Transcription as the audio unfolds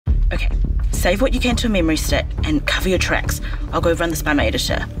Okay, save what you can to a memory stick and cover your tracks. I'll go run this by my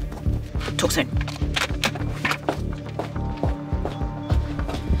editor. Talk soon.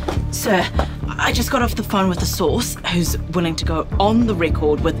 Sir, I just got off the phone with a source who's willing to go on the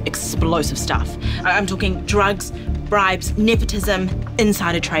record with explosive stuff. I'm talking drugs, bribes, nepotism,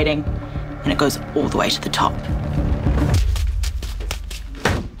 insider trading, and it goes all the way to the top.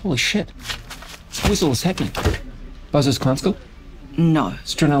 Holy shit. Where's all this happening? Buzzer's Clown School? No.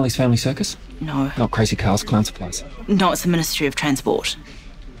 Stronali's Family Circus? No. Not Crazy Carl's Clown Supplies? No, it's the Ministry of Transport.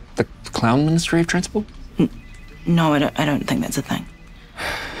 The Clown Ministry of Transport? No, I don't think that's a thing.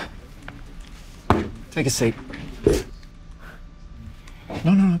 Take a seat.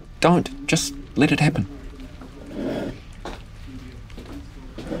 No, don't. Just let it happen.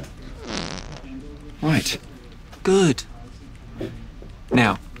 Right. Good.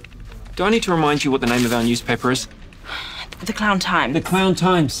 Now, do I need to remind you what the name of our newspaper is? The Clown Times. The Clown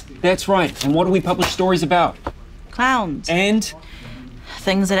Times. That's right. And what do we publish stories about? Clowns. And?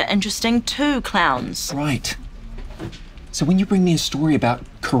 Things that are interesting to clowns. Right. So when you bring me a story about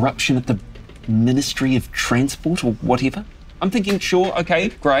corruption at the Ministry of Transport or whatever, I'm thinking, sure, okay,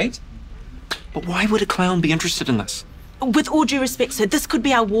 great. But why would a clown be interested in this? With all due respect, sir, this could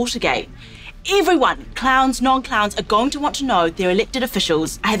be our Watergate. Everyone, clowns, non-clowns, are going to want to know their elected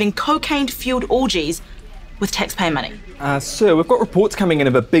officials are having cocaine-fueled orgies with taxpayer money. Sir, we've got reports coming in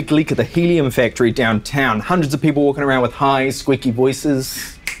of a big leak at the helium factory downtown. Hundreds of people walking around with high, squeaky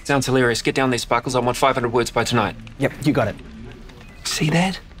voices. Sounds hilarious. Get down there, Sparkles. I want 500 words by tonight. Yep, you got it. See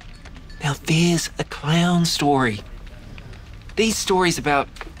that? Now there's a clown story. These stories about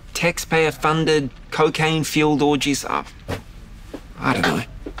taxpayer-funded, cocaine-fueled orgies are... I don't know.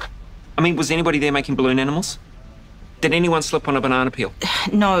 I mean, was anybody there making balloon animals? Did anyone slip on a banana peel?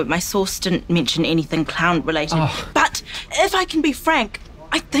 No, my source didn't mention anything clown-related. Oh. But if I can be frank,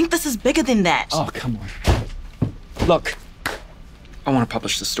 I think this is bigger than that. Oh, come on. Look, I want to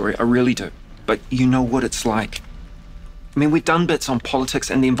publish this story. I really do. But you know what it's like. I mean, we've done bits on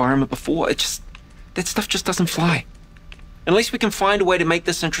politics and the environment before. That stuff just doesn't fly. Unless we can find a way to make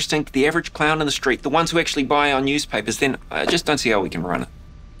this interesting to the average clown in the street, the ones who actually buy our newspapers, then I just don't see how we can run it.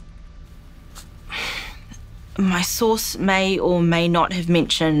 My source may or may not have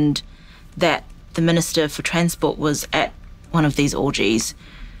mentioned that the Minister for Transport was at one of these orgies,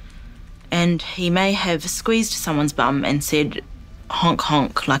 and he may have squeezed someone's bum and said, honk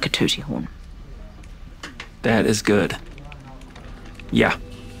honk, like a tootie horn. That is good. Yeah.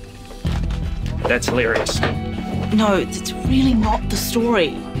 That's hilarious. No, it's really not the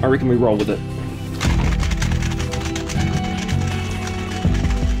story. I reckon we roll with it.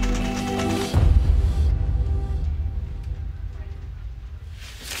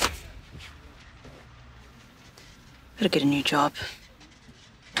 Gotta get a new job.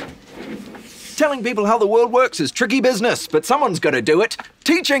 Telling people how the world works is tricky business, but someone's got to do it.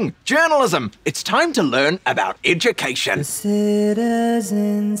 Teaching, journalism. It's time to learn about education. The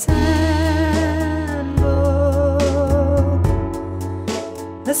Citizen's Handbook.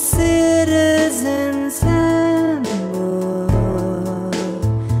 The Citizen's Handbook.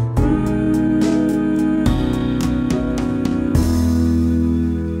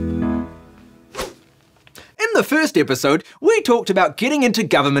 In the first episode, we talked about getting into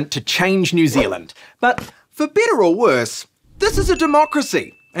government to change New Zealand. But for better or worse, this is a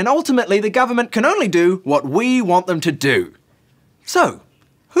democracy, and ultimately the government can only do what we want them to do. So,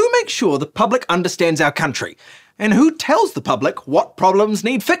 who makes sure the public understands our country? And who tells the public what problems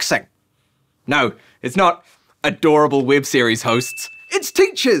need fixing? No, it's not adorable web series hosts. It's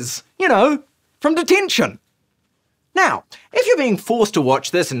teachers, you know, from detention. Now, if you're being forced to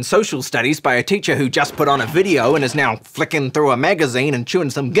watch this in social studies by a teacher who just put on a video and is now flicking through a magazine and chewing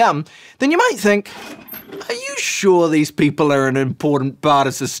some gum, then you might think, are you sure these people are an important part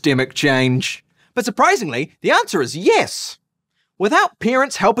of systemic change? But surprisingly, the answer is yes. Without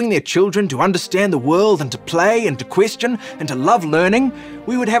parents helping their children to understand the world and to play and to question and to love learning,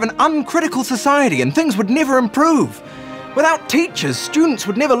 we would have an uncritical society and things would never improve. Without teachers, students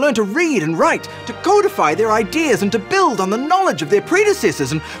would never learn to read and write, to codify their ideas and to build on the knowledge of their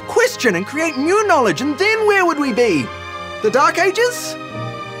predecessors and question and create new knowledge, and then where would we be? The Dark Ages? Do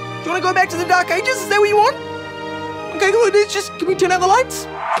you want to go back to the Dark Ages? Is that what you want? Okay, good. Can we turn out the lights?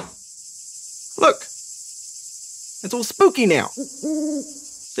 Look. It's all spooky now.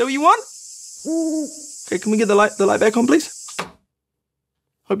 Is that what you want? Okay, can we get the light back on, please?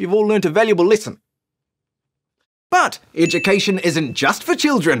 Hope you've all learned a valuable lesson. But education isn't just for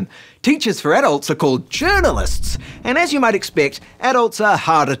children. Teachers for adults are called journalists. And as you might expect, adults are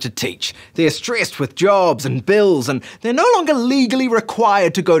harder to teach. They're stressed with jobs and bills, and they're no longer legally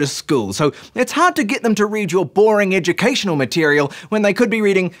required to go to school. So it's hard to get them to read your boring educational material when they could be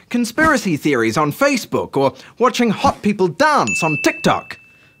reading conspiracy theories on Facebook or watching hot people dance on TikTok.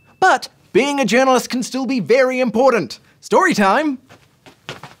 But being a journalist can still be very important. Story time!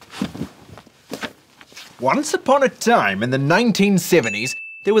 Once upon a time in the 1970s,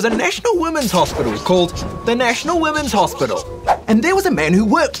 there was a national women's hospital called the National Women's Hospital. And there was a man who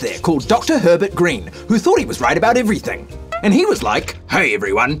worked there called Dr. Herbert Green, who thought he was right about everything. And he was like, "Hey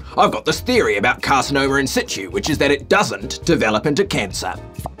everyone, I've got this theory about carcinoma in situ, which is that it doesn't develop into cancer.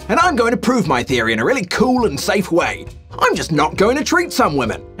 And I'm going to prove my theory in a really cool and safe way. I'm just not going to treat some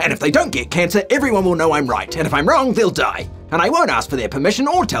women. And if they don't get cancer, everyone will know I'm right. And if I'm wrong, they'll die. And I won't ask for their permission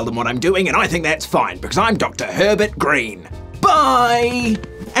or tell them what I'm doing, and I think that's fine, because I'm Dr. Herbert Green. Bye!"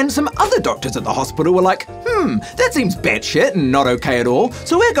 And some other doctors at the hospital were like, that seems batshit and not okay at all,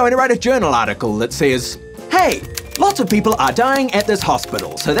 so we're going to write a journal article that says, "Hey, lots of people are dying at this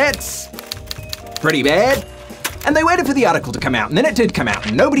hospital, so that's pretty bad." And they waited for the article to come out, and then it did come out,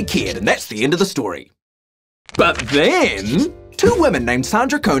 and nobody cared, and that's the end of the story. But then, two women named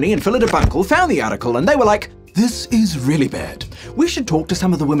Sandra Coney and Phillida Bunkle found the article, and they were like, "This is really bad. We should talk to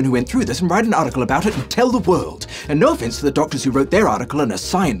some of the women who went through this and write an article about it and tell the world. And no offense to the doctors who wrote their article in a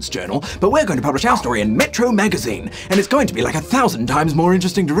science journal, but we're going to publish our story in Metro magazine, and it's going to be like 1,000 times more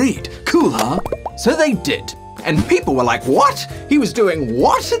interesting to read. Cool, huh?" So they did. And people were like, "What? He was doing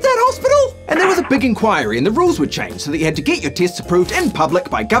what at that hospital?" And there was a big inquiry, and the rules were changed so that you had to get your tests approved in public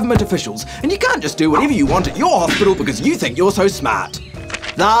by government officials, and you can't just do whatever you want at your hospital because you think you're so smart.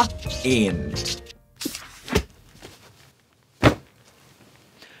 The end.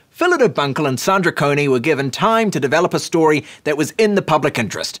 Phillida Bunkle and Sandra Coney were given time to develop a story that was in the public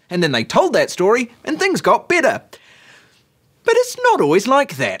interest, and then they told that story and things got better. But it's not always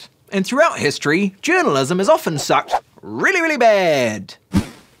like that, and throughout history, journalism has often sucked really, really bad.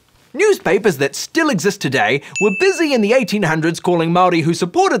 Newspapers that still exist today were busy in the 1800s calling Māori who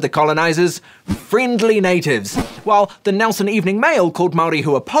supported the colonisers friendly natives, while the Nelson Evening Mail called Māori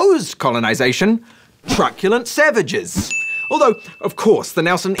who opposed colonisation truculent savages. Although, of course, the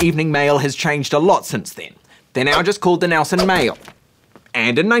Nelson Evening Mail has changed a lot since then. They're now just called the Nelson Mail.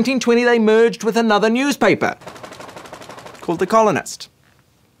 And in 1920 they merged with another newspaper called The Colonist.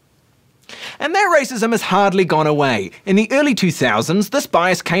 And that racism has hardly gone away. In the early 2000s, this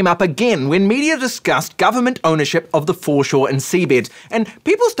bias came up again when media discussed government ownership of the foreshore and seabed, and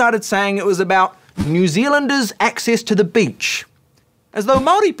people started saying it was about New Zealanders' access to the beach, as though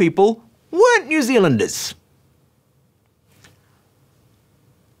Māori people weren't New Zealanders.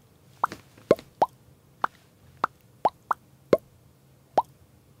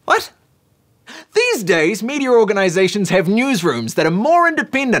 What? These days, media organisations have newsrooms that are more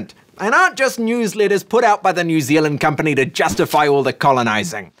independent and aren't just newsletters put out by the New Zealand company to justify all the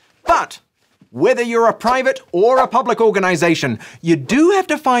colonising. But whether you're a private or a public organisation, you do have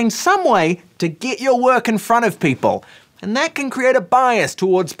to find some way to get your work in front of people. And that can create a bias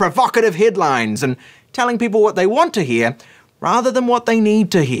towards provocative headlines and telling people what they want to hear rather than what they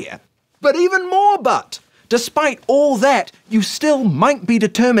need to hear. But even more but! Despite all that, you still might be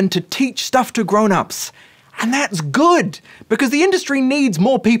determined to teach stuff to grown-ups. And that's good, because the industry needs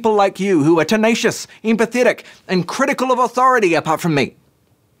more people like you who are tenacious, empathetic, and critical of authority apart from me.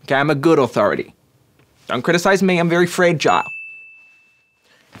 Okay, I'm a good authority. Don't criticize me, I'm very fragile.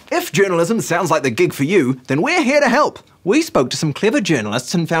 If journalism sounds like the gig for you, then we're here to help. We spoke to some clever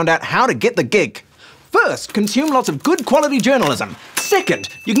journalists and found out how to get the gig. First, consume lots of good quality journalism. Second,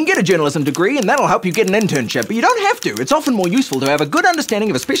 you can get a journalism degree and that'll help you get an internship, but you don't have to. It's often more useful to have a good understanding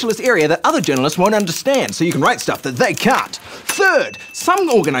of a specialist area that other journalists won't understand, so you can write stuff that they can't. Third, some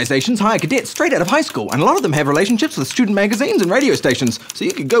organisations hire cadets straight out of high school, and a lot of them have relationships with student magazines and radio stations, so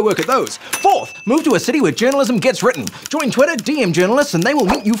you could go work at those. Fourth, move to a city where journalism gets written. Join Twitter, DM journalists, and they will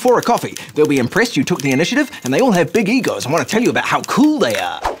meet you for a coffee. They'll be impressed you took the initiative, and they all have big egos and want to tell you about how cool they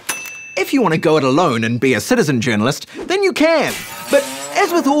are. If you want to go it alone and be a citizen journalist, then you can. But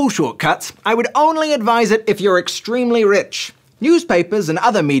as with all shortcuts, I would only advise it if you're extremely rich. Newspapers and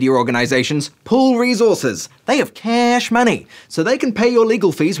other media organisations pool resources. They have cash money, so they can pay your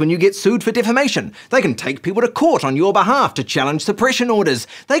legal fees when you get sued for defamation. They can take people to court on your behalf to challenge suppression orders.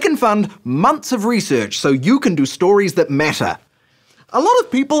 They can fund months of research so you can do stories that matter. A lot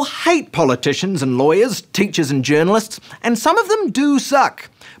of people hate politicians and lawyers, teachers and journalists, and some of them do suck.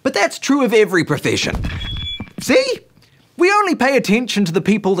 But that's true of every profession. See? We only pay attention to the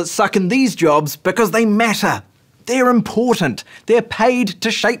people that suck in these jobs because they matter. They're important. They're paid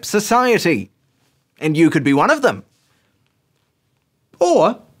to shape society. And you could be one of them.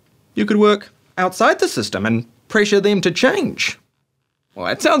 Or you could work outside the system and pressure them to change. Well,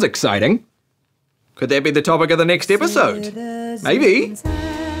 that sounds exciting. Could that be the topic of the next episode? Maybe.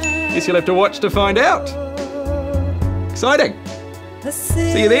 Guess you'll have to watch to find out. Exciting.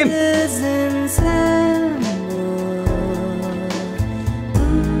 See you then.